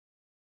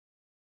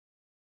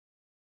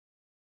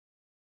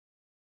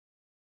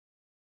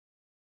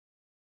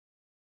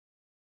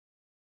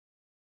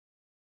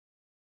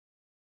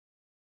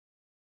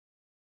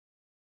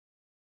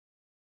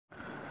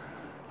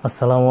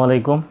আসসালামু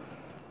আলাইকুম।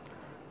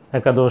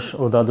 একাদশ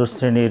ও দ্বাদশ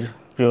শ্রেণীর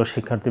প্রিয়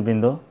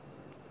শিক্ষার্থীবৃন্দ,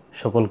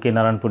 সকলকে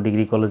নারায়ণপুর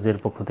ডিগ্রি কলেজের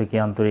পক্ষ থেকে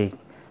আন্তরিক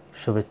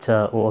শুভেচ্ছা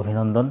ও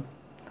অভিনন্দন।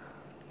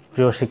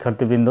 প্রিয়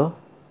শিক্ষার্থীবৃন্দ,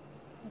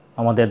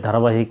 আমাদের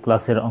ধারাবাহিক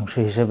ক্লাসের অংশ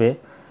হিসেবে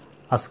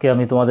আজকে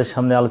আমি তোমাদের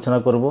সামনে আলোচনা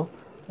করব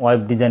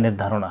ওয়েব ডিজাইনের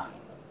ধারণা।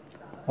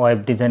 ওয়েব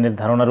ডিজাইনের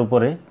ধারণার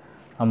উপরে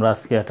আমরা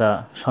আজকে একটা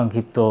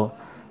সংক্ষিপ্ত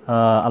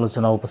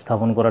আলোচনা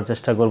উপস্থাপন করার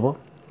চেষ্টা করব।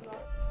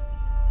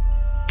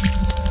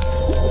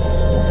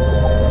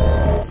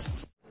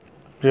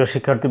 প্রিয়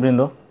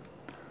শিক্ষার্থীবৃন্দ,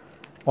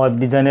 ওয়েব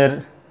ডিজাইনের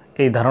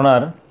এই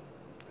ধারণার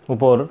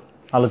উপর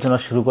আলোচনা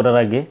শুরু করার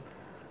আগে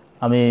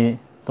আমি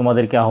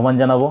তোমাদেরকে আহ্বান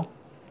জানাবো,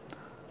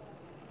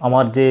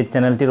 আমার যে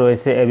চ্যানেলটি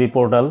রয়েছে এবি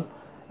পোর্টাল,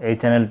 এই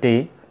চ্যানেলটি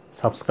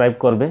সাবস্ক্রাইব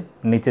করবে।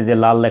 নিচে যে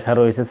লাল লেখা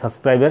রয়েছে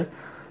সাবস্ক্রাইবের,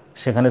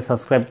 সেখানে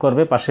সাবস্ক্রাইব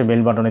করবে, পাশে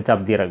বেল বাটনে চাপ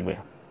দিয়ে রাখবে।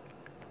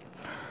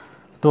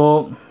 তো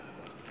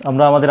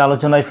আমরা আমাদের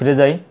আলোচনায় ফিরে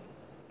যাই।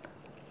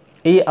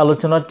 এই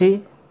আলোচনাটি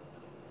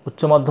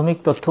উচ্চ মাধ্যমিক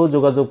তথ্য ও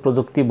যোগাযোগ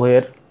প্রযুক্তি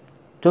বইয়ের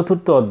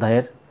 ৪র্থ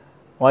অধ্যায়ের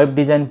ওয়েব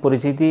ডিজাইন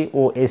পরিচিতি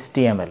ও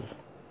HTML।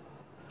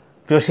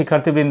 প্রিয়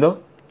শিক্ষার্থীবৃন্দ,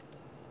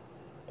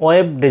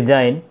 ওয়েব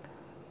ডিজাইন,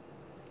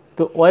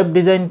 তো ওয়েব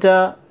ডিজাইনটা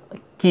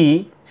কি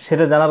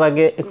সেটা জানার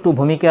আগে একটু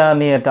ভূমিকা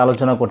নিয়ে একটা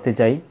আলোচনা করতে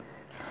চাই।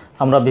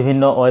 আমরা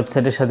বিভিন্ন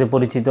ওয়েবসাইটের সাথে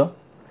পরিচিত,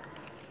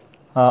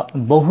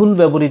 বহুল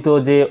ব্যবহৃত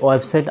যে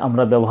ওয়েবসাইট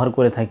আমরা ব্যবহার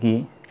করে থাকি,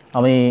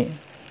 আমি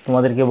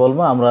তোমাদেরকে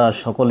বলবো আমরা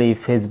সকলেই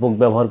ফেসবুক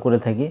ব্যবহার করে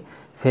থাকি।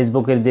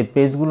 ফেসবুকের যে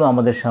পেজগুলো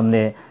আমাদের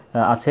সামনে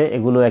আছে,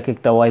 এগুলো এক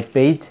একটা ওয়েব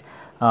পেজ।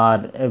 আর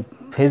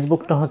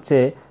ফেসবুকটা হচ্ছে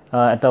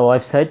একটা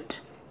ওয়েবসাইট।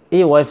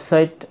 এই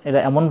ওয়েবসাইট এটা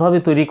এমনভাবে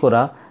তৈরি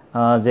করা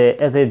যে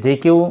এতে যে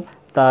কেউ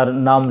তার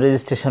নাম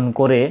রেজিস্ট্রেশন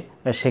করে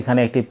সেখানে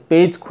একটি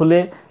পেজ খুলে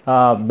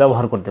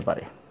ব্যবহার করতে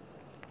পারে।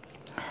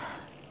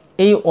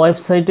 এই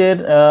ওয়েবসাইটের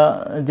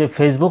যে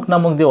ফেসবুক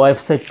নামক যে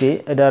ওয়েবসাইটটি,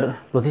 এটার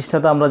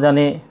প্রতিষ্ঠাতা আমরা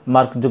জানি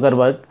মার্ক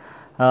জুকারবার্গ।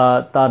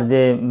 তার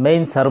যে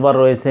মেইন সার্ভার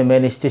রয়েছে,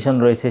 মেইন স্টেশন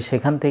রয়েছে,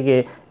 সেখান থেকে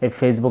এই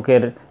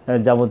ফেসবুকের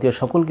যাবতীয়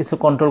সকল কিছু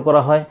কন্ট্রোল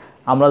করা হয়।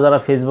 আমরা যারা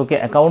ফেসবুকে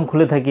অ্যাকাউন্ট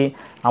খুলে থাকি,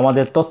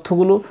 আমাদের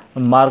তথ্যগুলো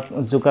মার্ক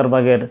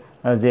জুকারবার্গের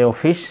যে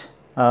অফিস,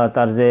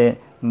 তার যে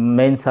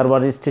মেইন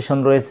সার্ভার স্টেশন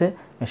রয়েছে,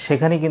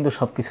 সেখানেই কিন্তু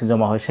সব কিছু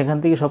জমা হয়, সেখান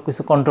থেকে সব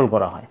কিছু কন্ট্রোল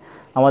করা হয়।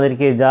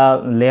 আমাদেরকে যা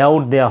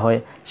লেআউট দেওয়া হয়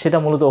সেটা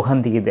মূলত ওখান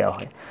থেকে দেওয়া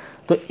হয়।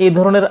 তো এই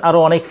ধরনের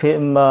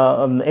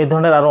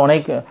আরও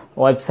অনেক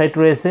ওয়েবসাইট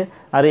রয়েছে।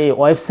 আর এই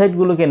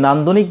ওয়েবসাইটগুলোকে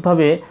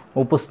নান্দনিকভাবে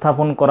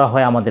উপস্থাপন করা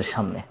হয় আমাদের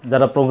সামনে।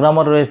 যারা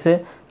প্রোগ্রামার রয়েছে,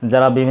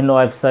 যারা বিভিন্ন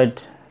ওয়েবসাইট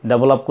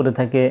ডেভেলপ করে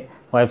থাকে,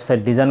 ওয়েবসাইট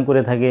ডিজাইন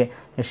করে থাকে,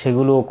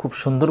 সেগুলো খুব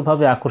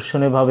সুন্দরভাবে,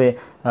 আকর্ষণীয়ভাবে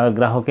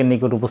গ্রাহকের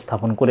নিকট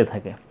উপস্থাপন করে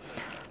থাকে।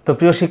 তো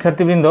প্রিয়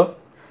শিক্ষার্থীবৃন্দ,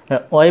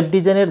 ওয়েব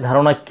ডিজাইনের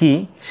ধারণা কি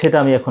সেটা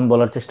আমি এখন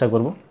বলার চেষ্টা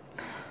করব।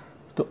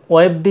 তো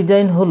ওয়েব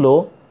ডিজাইন হলো,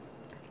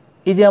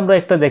 এই যে আমরা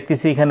একটা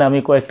দেখতেছি এখানে, আমি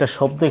কয়েকটা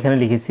শব্দ এখানে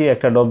লিখেছি,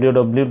 একটা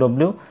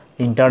www,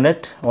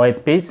 internet, web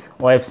page,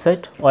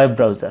 website, web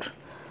browser.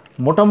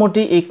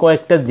 মোটামুটি এই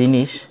কয়েকটা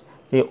জিনিস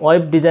এই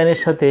ওয়েব ডিজাইনের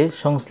সাথে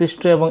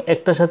সংশ্লিষ্ট এবং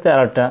একটার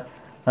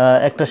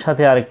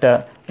সাথে আরেকটা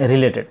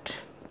রিলেটেড।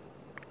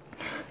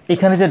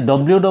 এখানে যে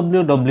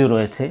www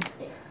রয়েছে,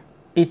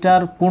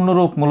 এটার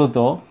পূর্ণরূপ মূলত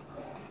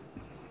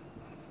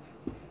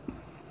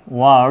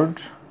ওয়ার্ল্ড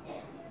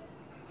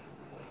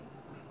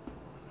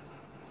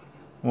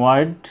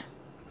ওয়াইড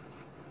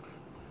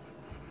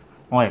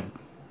ওয়েব।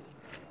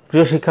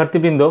 প্রিয়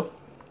শিক্ষার্থীবৃন্দ,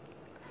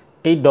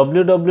 এই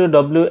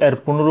www এর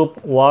পুনরূপ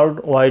ওয়ার্ল্ড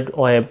ওয়াইড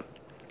ওয়েব।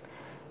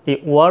 এই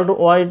ওয়ার্ল্ড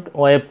ওয়াইড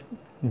ওয়েব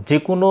যে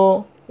কোনো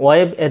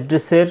ওয়েব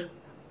অ্যাড্রেসের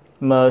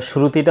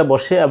শুরুতে এটা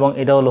বসে এবং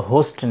এটা হলো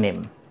হোস্ট নেম।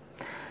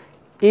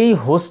 এই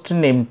হোস্ট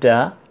নেমটা,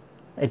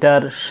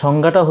 এটার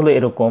সংজ্ঞাটা হলো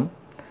এরকম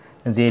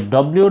যে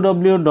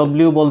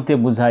www বলতে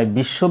বোঝায়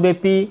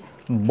বিশ্বব্যাপী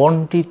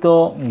বণ্টিত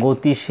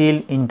গতিশীল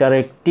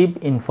ইন্টারেক্টিভ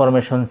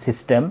ইনফরমেশন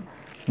সিস্টেম,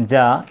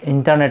 যা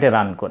ইন্টারনেটে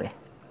রান করে।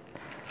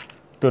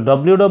 তো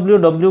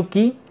www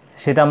কি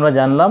সেটা আমরা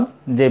জানলাম,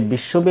 যে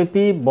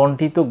বিশ্বব্যাপী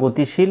বণ্টিত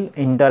গতিশীল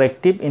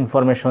ইন্টারেক্টিভ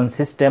ইনফরমেশন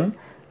সিস্টেম,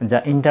 যা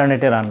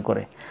ইন্টারনেটে রান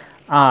করে।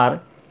 আর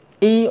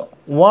এই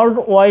ওয়ার্ল্ড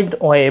ওয়াইড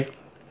ওয়েব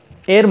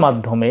এর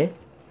মাধ্যমে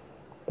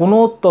কোনো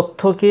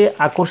তথ্যকে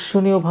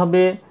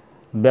আকর্ষণীয়ভাবে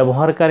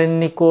ব্যবহারকারীর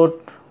নিকট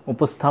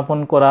উপস্থাপন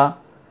করা,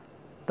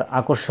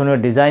 আকর্ষণীয়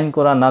ডিজাইন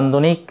করা,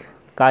 নান্দনিক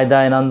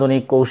কায়দায়,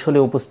 নান্দনিক কৌশলে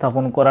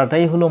উপস্থাপন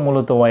করাটাই হলো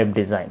মূলত ওয়েব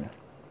ডিজাইন।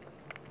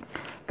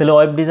 তাহলে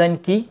ওয়েব ডিজাইন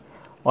কি?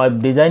 ওয়েব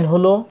ডিজাইন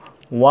হলো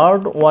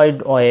ওয়ার্ল্ড ওয়াইড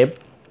ওয়েব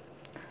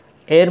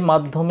এর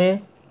মাধ্যমে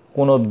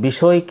কোনো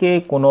বিষয়কে,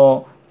 কোনো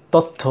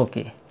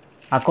তথ্যকে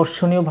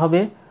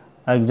আকর্ষণীয়ভাবে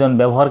একজন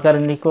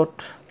ব্যবহারকারীর নিকট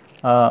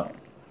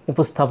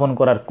উপস্থাপন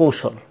করার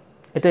কৌশল,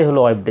 এটাই হলো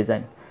ওয়েব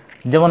ডিজাইন।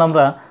 যেমন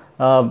আমরা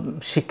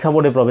শিক্ষা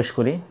বোর্ডে প্রবেশ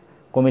করি,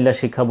 কুমিল্লা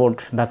শিক্ষা বোর্ড,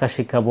 ঢাকা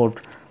শিক্ষা বোর্ড,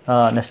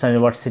 ন্যাশনাল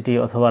ইউনিভার্সিটি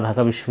অথবা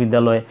ঢাকা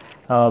বিশ্ববিদ্যালয়,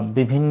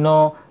 বিভিন্ন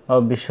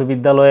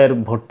বিশ্ববিদ্যালয়ের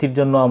ভর্তির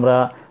জন্য আমরা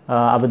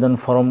আবেদন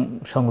ফর্ম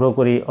সংগ্রহ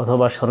করি,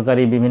 অথবা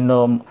সরকারি বিভিন্ন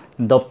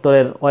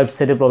দপ্তরের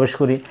ওয়েবসাইটে প্রবেশ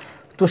করি।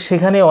 তো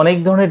সেখানে অনেক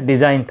ধরনের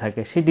ডিজাইন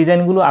থাকে, সেই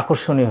ডিজাইনগুলো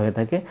আকর্ষণীয় হয়ে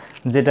থাকে,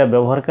 যেটা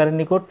ব্যবহারকারীর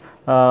নিকট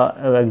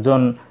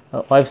একজন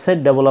ওয়েবসাইট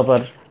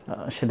ডেভেলপার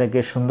সেটাকে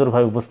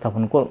সুন্দরভাবে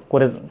উপস্থাপন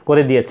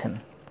করে দিয়েছেন।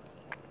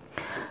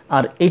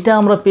 আর এটা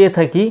আমরা পেয়ে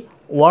থাকি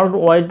ওয়ার্ল্ড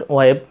ওয়াইড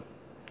ওয়েব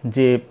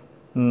যে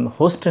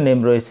হোস্ট নেম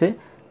রয়েছে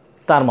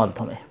তার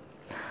মাধ্যমে।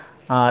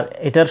 আর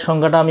এটার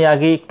সংজ্ঞাটা আমি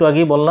একটু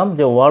আগেই বললাম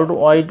যে ওয়ার্ল্ড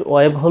ওয়াইড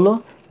ওয়েব হলো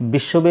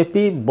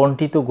বিশ্বব্যাপী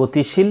বন্টিত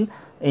গতিশীল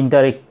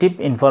ইন্টারেক্টিভ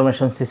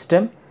ইনফরমেশন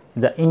সিস্টেম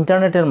যা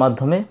ইন্টারনেটের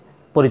মাধ্যমে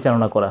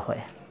পরিচালনা করা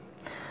হয়।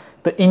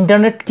 তো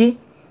ইন্টারনেট কি?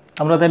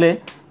 আমরা তাহলে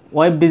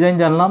ওয়েব ডিজাইন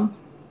জানলাম,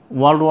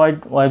 ওয়ার্ল্ড ওয়াইড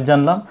ওয়েব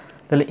জানলাম,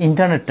 তাহলে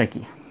ইন্টারনেটটা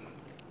কি?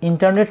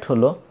 ইন্টারনেট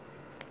হলো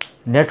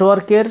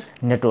নেটওয়ার্কের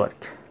নেটওয়ার্ক।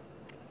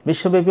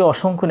 বিশ্বব্যাপী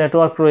অসংখ্য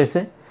নেটওয়ার্ক রয়েছে,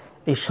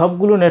 এই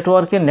সবগুলো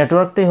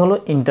নেটওয়ার্কটাই হলো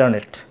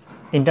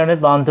ইন্টারনেট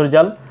বা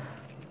আন্তর্জাল।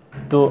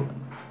 তো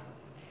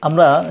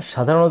আমরা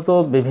সাধারণত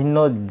বিভিন্ন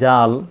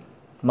জাল,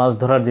 মাছ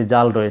ধরার যে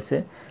জাল রয়েছে,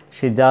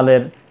 সেই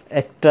জালের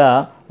একটা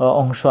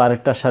অংশ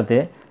আরেকটার সাথে,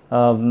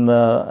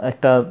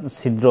 একটা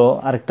ছিদ্র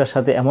আরেকটার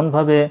সাথে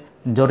এমনভাবে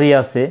জড়িয়ে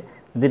আছে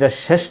যেটা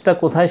শেষটা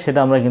কোথায় সেটা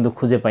আমরা কিন্তু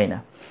খুঁজে পাই না।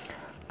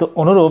 তো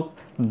অনুরূপ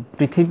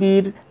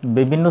পৃথিবীর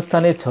বিভিন্ন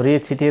স্থানে ছড়িয়ে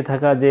ছিটিয়ে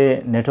থাকা যে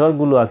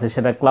নেটওয়ার্কগুলো আছে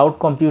সেটা ক্লাউড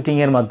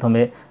কম্পিউটিংয়ের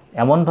মাধ্যমে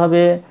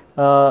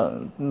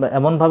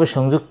এমনভাবে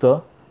সংযুক্ত,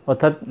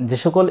 অর্থাৎ যে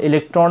সকল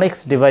ইলেকট্রনিক্স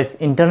ডিভাইস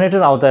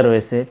ইন্টারনেটের আওতায়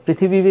রয়েছে,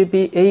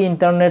 পৃথিবীব্যাপী এই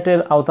ইন্টারনেটের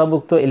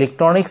আওতাভুক্ত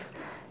ইলেকট্রনিক্স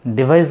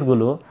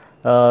ডিভাইসগুলো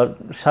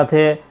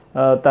সাথে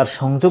তার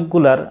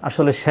সংযোগগুলার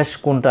আসলে শেষ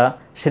কোনটা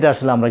সেটা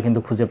আসলে আমরা কিন্তু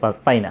খুঁজে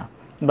পাই না,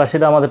 বা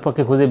সেটা আমাদের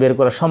পক্ষে খুঁজে বের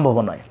করা সম্ভব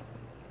নয়।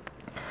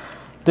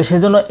 তো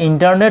সেজন্য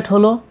ইন্টারনেট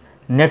হলো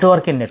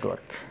নেটওয়ার্ককে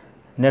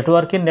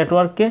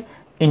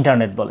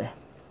ইন্টারনেট বলে।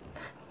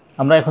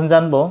 আমরা এখন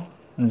জানব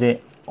যে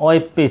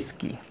ওয়েব পেজ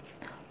কী।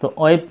 তো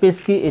ওয়েব পেজ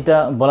কি এটা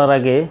বলার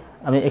আগে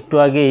আমি একটু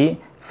আগেই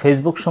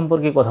ফেসবুক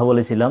সম্পর্কে কথা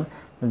বলেছিলাম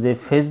যে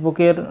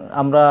ফেসবুকের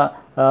আমরা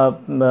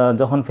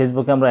যখন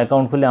ফেসবুকে আমরা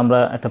অ্যাকাউন্ট খুলে আমরা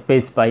একটা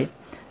পেজ পাই,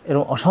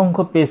 এরকম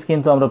অসংখ্য পেজ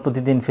কিন্তু আমরা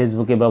প্রতিদিন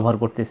ফেসবুকে ব্যবহার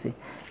করতেছি।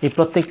 এই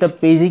প্রত্যেকটা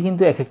পেজই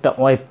কিন্তু এক একটা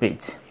ওয়েব পেজ।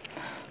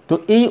 তো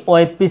এই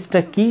ওয়েব পেজটা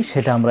কি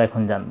সেটা আমরা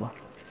এখন জানব।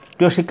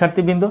 প্রিয়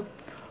শিক্ষার্থীবৃন্দ,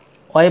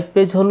 ওয়েব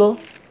পেজ হলো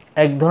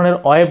এক ধরনের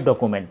ওয়েব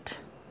ডকুমেন্ট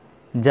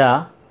যা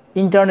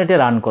ইন্টারনেটে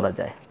রান করা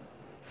যায়।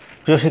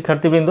 প্রিয়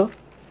শিক্ষার্থীবৃন্দ,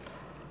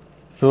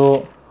 তো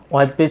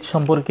ওয়েব পেজ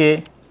সম্পর্কে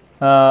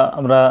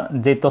আমরা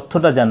যে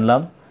তথ্যটা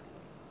জানলাম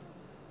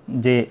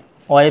যে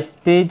ওয়েব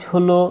পেজ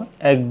হলো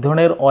এক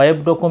ধরনের ওয়েব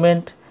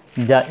ডকুমেন্ট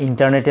যা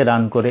ইন্টারনেটে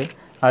রান করে।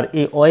 আর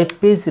এই ওয়েব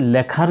পেজ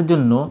লেখার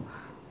জন্য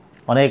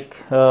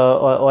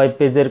ওয়েব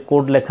পেজের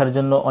কোড লেখার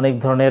জন্য অনেক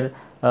ধরনের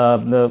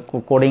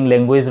কোডিং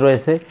ল্যাঙ্গুয়েজ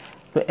রয়েছে।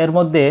 তো এর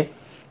মধ্যে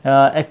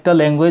একটা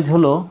ল্যাঙ্গুয়েজ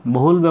হলো,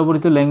 বহুল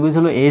ব্যবহৃত ল্যাঙ্গুয়েজ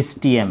হলো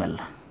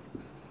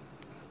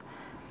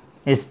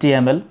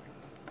HTML,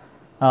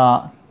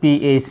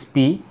 PHP,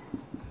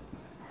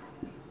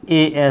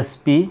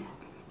 ASP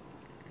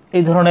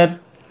এই ধরনের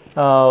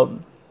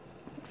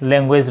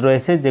ল্যাঙ্গুয়েজ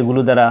রয়েছে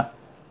যেগুলো দ্বারা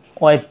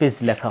ওয়েব পেজ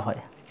লেখা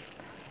হয়।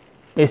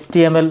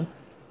 HTML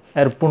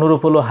এর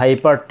পুনরূপ হলো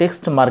হাইপার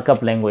টেক্সট মার্কআপ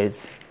ল্যাঙ্গুয়েজ,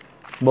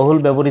 বহুল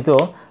ব্যবহৃত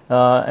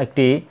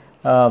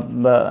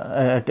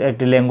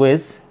একটি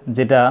ল্যাঙ্গুয়েজ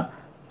যেটা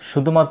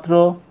শুধুমাত্র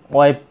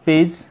ওয়েব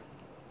পেজ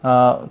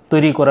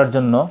তৈরি করার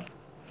জন্য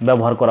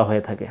ব্যবহার করা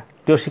হয়ে থাকে।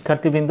 প্রিয়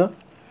শিক্ষার্থীবৃন্দ,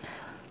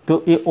 তো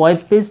এই ওয়েব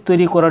পেজ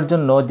তৈরি করার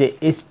জন্য যে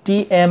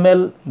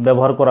HTML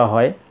ব্যবহার করা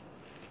হয়,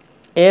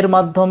 এর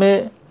মাধ্যমে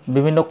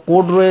বিভিন্ন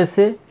কোড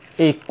রয়েছে,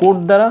 এই কোড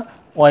দ্বারা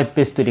ওয়েব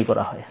পেজ তৈরি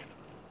করা হয়।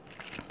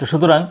 তো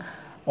সুতরাং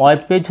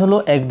ওয়েব পেজ হলো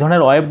এক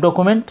ধরনের ওয়েব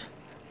ডকুমেন্ট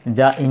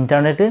যা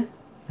ইন্টারনেটে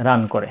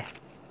রান করে।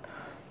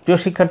 প্রিয়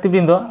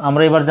শিক্ষার্থীবৃন্দ,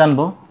 আমরা এবার জানব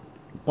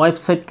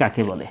ওয়েবসাইট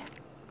কাকে বলে।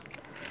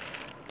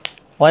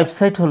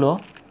 ওয়েবসাইট হলো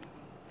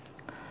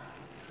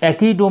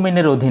একই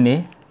ডোমেনের অধীনে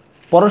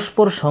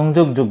পরস্পর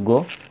সংযোগযোগ্য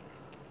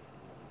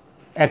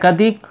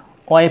একাধিক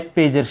ওয়েব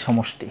পেজের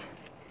সমষ্টি।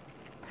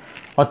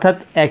 অর্থাৎ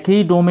একই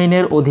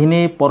ডোমেনের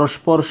অধীনে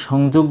পরস্পর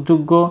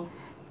সংযোগযোগ্য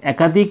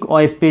একাধিক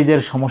ওয়েব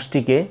পেজের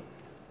সমষ্টিকে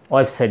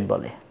ওয়েবসাইট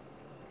বলে।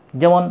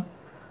 যেমন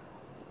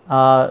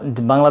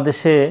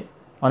বাংলাদেশে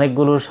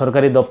অনেকগুলো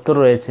সরকারি দপ্তর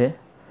রয়েছে,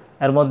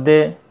 এর মধ্যে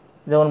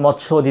যেমন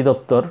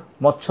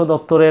মৎস্য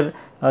দপ্তরের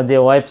যে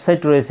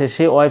ওয়েবসাইট রয়েছে,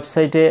 সেই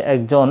ওয়েবসাইটে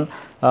একজন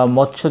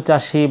মৎস্য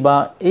চাষি বা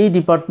এই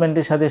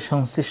ডিপার্টমেন্টের সাথে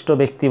সংশ্লিষ্ট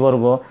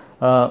ব্যক্তিবর্গ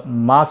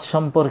মাছ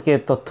সম্পর্কে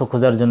তথ্য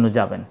খোঁজার জন্য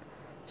যাবেন।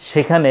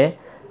 সেখানে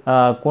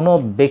কোনো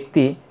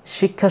ব্যক্তি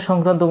শিক্ষা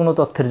সংক্রান্ত কোনো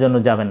তথ্যের জন্য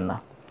যাবেন না।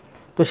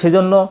 তো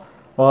সেজন্য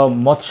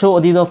মৎস্য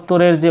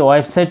অধিদপ্তরের যে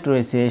ওয়েবসাইট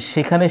রয়েছে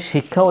সেখানে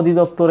শিক্ষা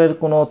অধিদপ্তরের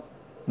কোনো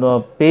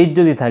পেজ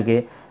যদি থাকে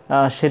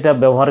সেটা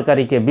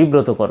ব্যবহারকারীকে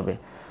বিব্রত করবে।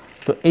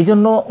 তো এই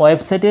জন্য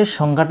ওয়েবসাইটের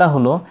সংজ্ঞাটা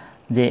হলো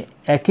যে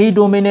একই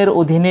ডোমেনের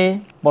অধীনে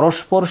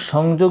পরস্পর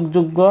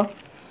সংযোগযোগ্য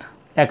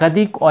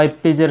একাধিক ওয়েব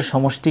পেজের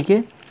সমষ্টিকে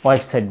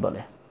ওয়েবসাইট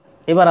বলে।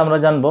 এবার আমরা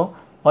জানব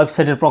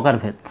ওয়েবসাইটের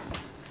প্রকারভেদ।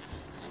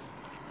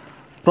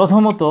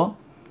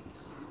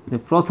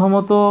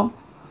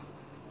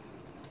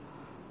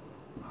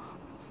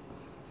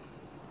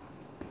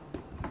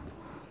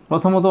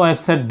 প্রথমত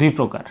ওয়েবসাইট দুই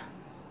প্রকার।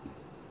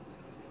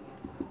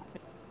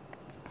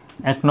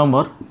 এক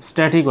নম্বর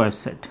স্ট্যাটিক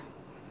ওয়েবসাইট।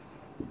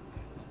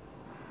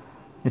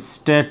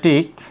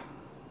 স্ট্যাটিক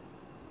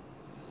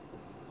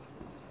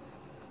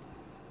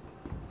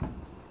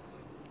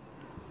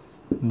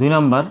দুই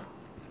নাম্বার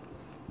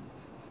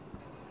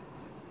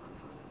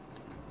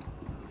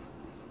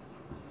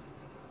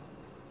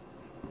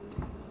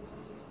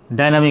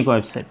ডাইনামিক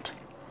ওয়েবসাইট।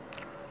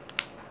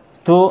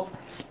 তো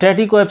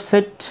স্ট্যাটিক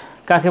ওয়েবসাইট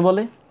কাকে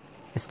বলে?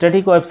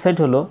 স্ট্যাটিক ওয়েবসাইট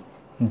হলো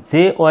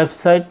যে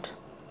ওয়েবসাইট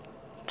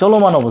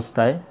চলমান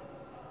অবস্থায়,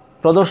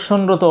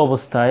 প্রদর্শনরত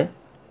অবস্থায়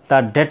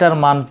তার ডেটার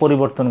মান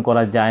পরিবর্তন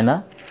করা যায় না,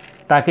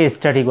 তাকে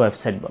স্ট্যাটিক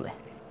ওয়েবসাইট বলে।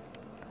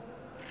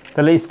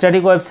 তাহলে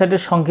স্ট্যাটিক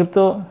ওয়েবসাইটের সংক্ষিপ্ত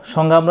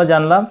সংজ্ঞা আমরা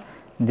জানলাম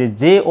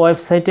যে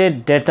ওয়েবসাইটের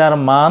ডেটার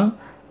মান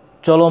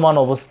চলমান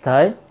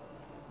অবস্থায়,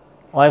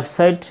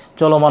 ওয়েবসাইট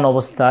চলমান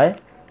অবস্থায়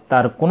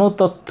তার কোনো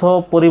তথ্য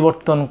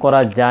পরিবর্তন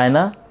করা যায়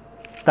না,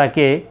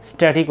 তাকে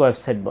স্ট্যাটিক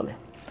ওয়েবসাইট বলে।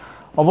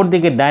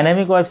 অপরদিকে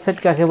ডাইনামিক ওয়েবসাইট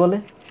কাকে বলে?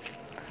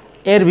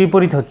 এর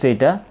বিপরীত হচ্ছে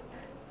এটা,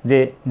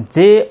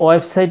 যে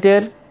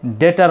ওয়েবসাইটের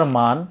ডেটার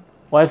মান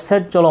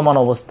ওয়েবসাইট চলমান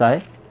অবস্থায়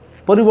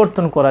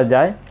পরিবর্তন করা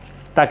যায়,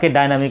 তাকে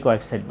ডাইনামিক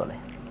ওয়েবসাইট বলে।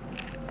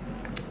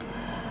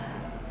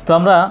 তো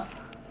আমরা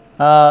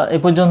এ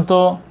পর্যন্ত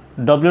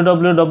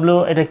www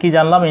এটা কি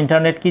জানলাম,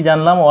 ইন্টারনেট কি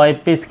জানলাম, ওয়েব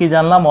পেজ কি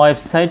জানলাম,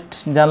 ওয়েবসাইট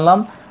জানলাম,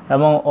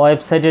 এবং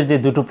ওয়েবসাইটের যে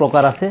দুটো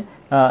প্রকার আছে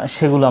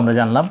সেগুলো আমরা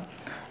জানলাম।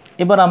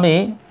 এবার আমি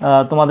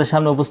তোমাদের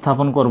সামনে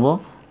উপস্থাপন করব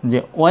যে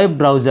ওয়েব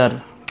ব্রাউজার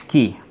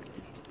কি।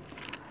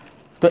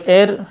 তো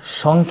এর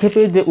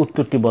সংক্ষেপে যে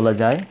উত্তরটি বলা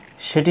যায়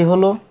সেটি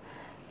হলো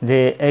যে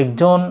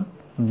একজন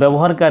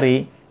ব্যবহারকারী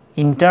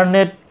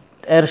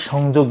ইন্টারনেটের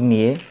সংযোগ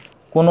নিয়ে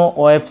কোনো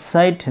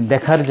ওয়েবসাইট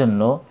দেখার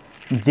জন্য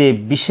যে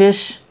বিশেষ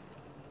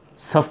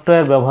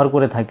সফটওয়্যার ব্যবহার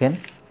করে থাকেন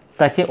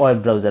তাকে ওয়েব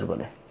ব্রাউজার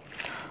বলে।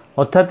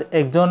 অর্থাৎ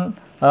একজন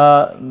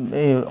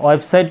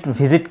ওয়েবসাইট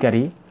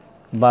ভিজিটকারী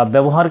বা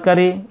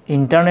ব্যবহারকারী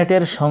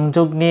ইন্টারনেটের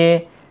সংযোগ নিয়ে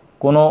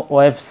কোনো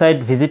ওয়েবসাইট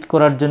ভিজিট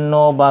করার জন্য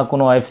বা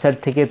কোনো ওয়েবসাইট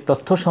থেকে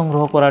তথ্য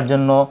সংগ্রহ করার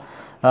জন্য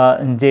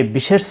যে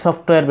বিশেষ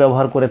সফটওয়্যার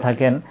ব্যবহার করে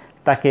থাকেন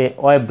তাকে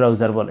ওয়েব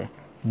ব্রাউজার বলে।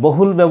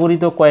 বহুল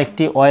ব্যবহৃত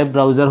কয়েকটি ওয়েব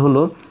ব্রাউজার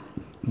হলো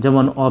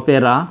যেমন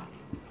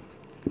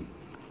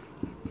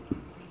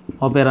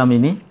অপেরা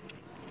মিনি,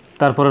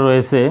 তারপরে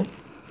রয়েছে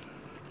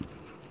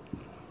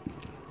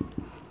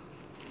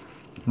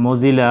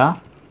মজিলা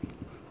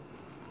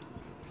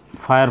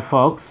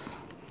ফায়ারফক্স,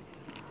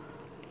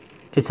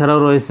 এছাড়াও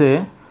রয়েছে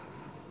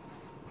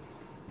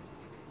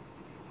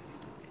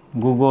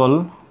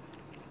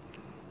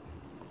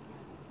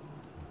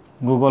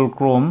গুগল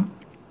ক্রোম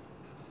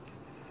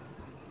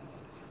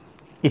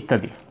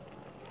ইত্যাদি।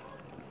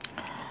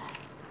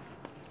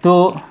 তো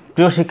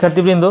প্রিয়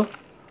শিক্ষার্থীবৃন্দ,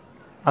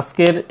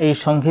 আজকের এই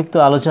সংক্ষিপ্ত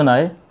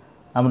আলোচনায়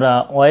আমরা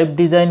ওয়েব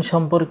ডিজাইন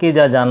সম্পর্কে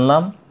যা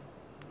জানলাম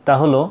তা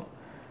হলো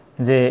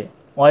যে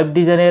ওয়েব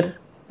ডিজাইনের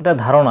একটা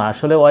ধারণা,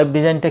 আসলে ওয়েব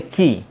ডিজাইনটা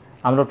কি।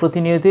 আমরা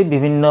প্রতিনিয়তই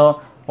বিভিন্ন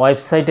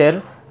ওয়েবসাইটের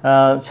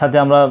সাথে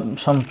আমরা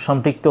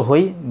সম্পৃক্ত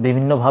হই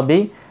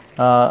বিভিন্নভাবেই।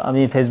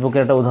 আমি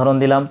ফেসবুকের একটা উদাহরণ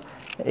দিলাম।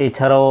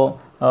 এছাড়াও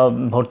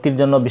ভর্তির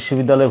জন্য,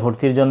 বিশ্ববিদ্যালয়ে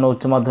ভর্তির জন্য,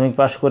 উচ্চ মাধ্যমিক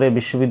পাশ করে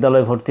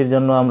বিশ্ববিদ্যালয়ে ভর্তির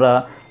জন্য আমরা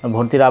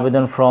ভর্তির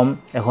আবেদন ফর্ম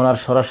এখন আর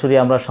সরাসরি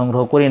আমরা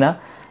সংগ্রহ করি না,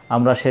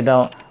 আমরা সেটা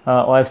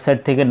ওয়েবসাইট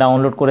থেকে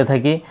ডাউনলোড করে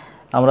থাকি।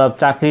 আমরা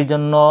চাকরির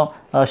জন্য,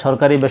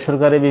 সরকারি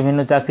বেসরকারি বিভিন্ন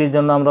চাকরির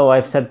জন্য আমরা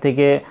ওয়েবসাইট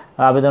থেকে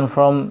আবেদন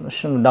ফর্ম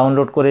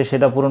ডাউনলোড করে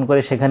সেটা পূরণ করে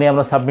সেখানেই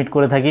আমরা সাবমিট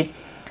করে থাকি।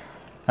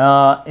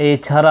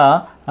 এছাড়া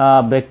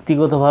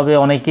ব্যক্তিগতভাবে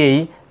অনেকেই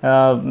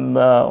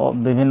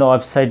বিভিন্ন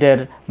ওয়েবসাইটের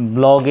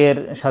ব্লগের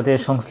সাথে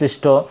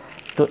সংশ্লিষ্ট।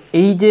 তো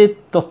এই যে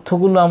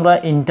তথ্যগুলো আমরা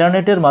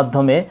ইন্টারনেটের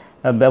মাধ্যমে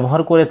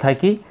ব্যবহার করে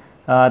থাকি,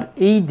 আর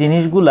এই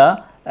জিনিসগুলা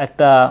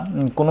একটা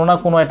কোনো না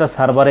কোনো একটা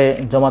সার্ভারে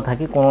জমা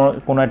থাকে,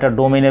 কোনো একটা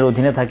ডোমেনের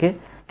অধীনে থাকে।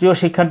 প্রিয়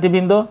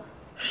শিক্ষার্থীবৃন্দ,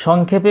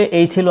 সংক্ষেপে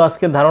এই ছিল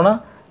আজকের ধারণা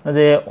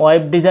যে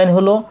ওয়েব ডিজাইন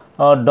হলো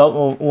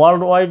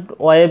ওয়ার্ল্ড ওয়াইড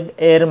ওয়েব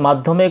এর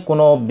মাধ্যমে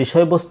কোনো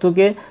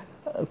বিষয়বস্তুকে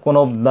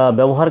কোনো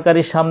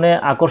ব্যবহারকারীর সামনে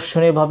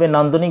আকর্ষণীয়ভাবে,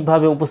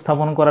 নান্দনিকভাবে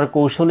উপস্থাপন করার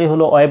কৌশলই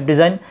হলো ওয়েব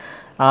ডিজাইন।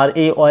 আর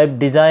এই ওয়েব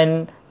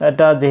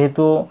ডিজাইনটা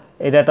যেহেতু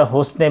এটা একটা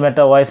হোস্ট নেম,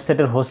 একটা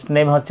ওয়েবসাইটের হোস্ট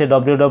নেম হচ্ছে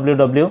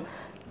www,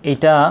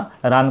 এটা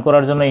রান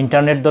করার জন্য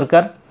ইন্টারনেট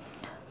দরকার।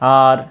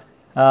 আর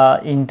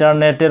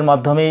ইন্টারনেটের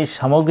মাধ্যমেই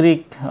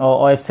সামগ্রিক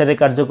ওয়েবসাইটের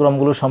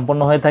কার্যক্রমগুলো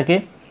সম্পন্ন হয়ে থাকে।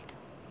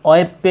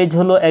 ওয়েব পেজ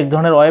হলো এক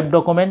ধরনের ওয়েব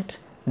ডকুমেন্ট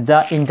যা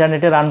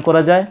ইন্টারনেটে রান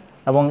করা যায়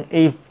এবং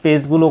এই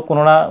পেজগুলো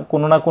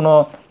কোনো না কোনো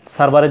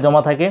সার্ভারে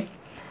জমা থাকে।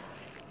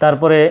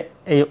 তারপরে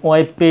এই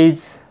ওয়েব পেজ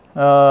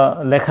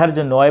লেখার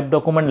জন্য, ওয়েব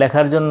ডকুমেন্ট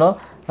লেখার জন্য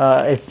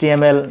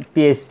HTML,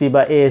 PHP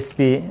বা ASP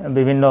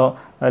বিভিন্ন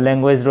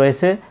ল্যাঙ্গুয়েজ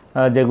রয়েছে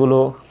যেগুলো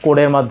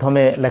কোডের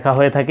মাধ্যমে লেখা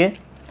হয়ে থাকে।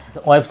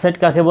 ওয়েবসাইট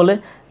কাকে বলে?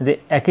 যে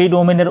একই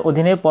ডোমেনের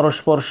অধীনে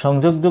পরস্পর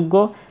সংযোগযোগ্য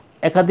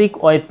একাধিক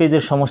ওয়েব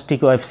পেজের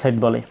সমষ্টিকে ওয়েবসাইট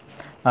বলে।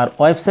 আর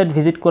ওয়েবসাইট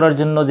ভিজিট করার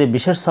জন্য যে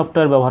বিশেষ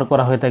সফটওয়্যার ব্যবহার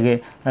করা হয়ে থাকে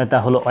তা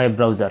হলো ওয়েব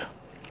ব্রাউজার।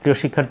 প্রিয়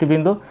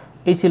শিক্ষার্থীবৃন্দ,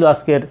 এই ছিল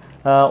আজকের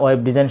ওয়েব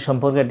ডিজাইন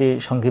সম্পর্কে একটি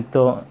সংক্ষিপ্ত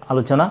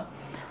আলোচনা।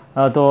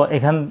 তো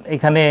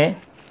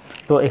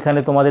এখানে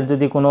তোমাদের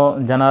যদি কোনো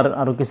জানার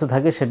আরও কিছু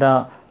থাকে সেটা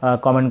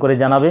কমেন্ট করে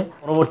জানাবে।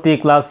 পরবর্তী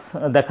ক্লাস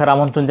দেখার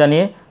আমন্ত্রণ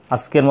জানিয়ে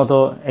আজকের মতো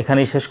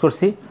এখানেই শেষ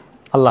করছি।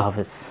 আল্লাহ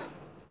হাফেজ।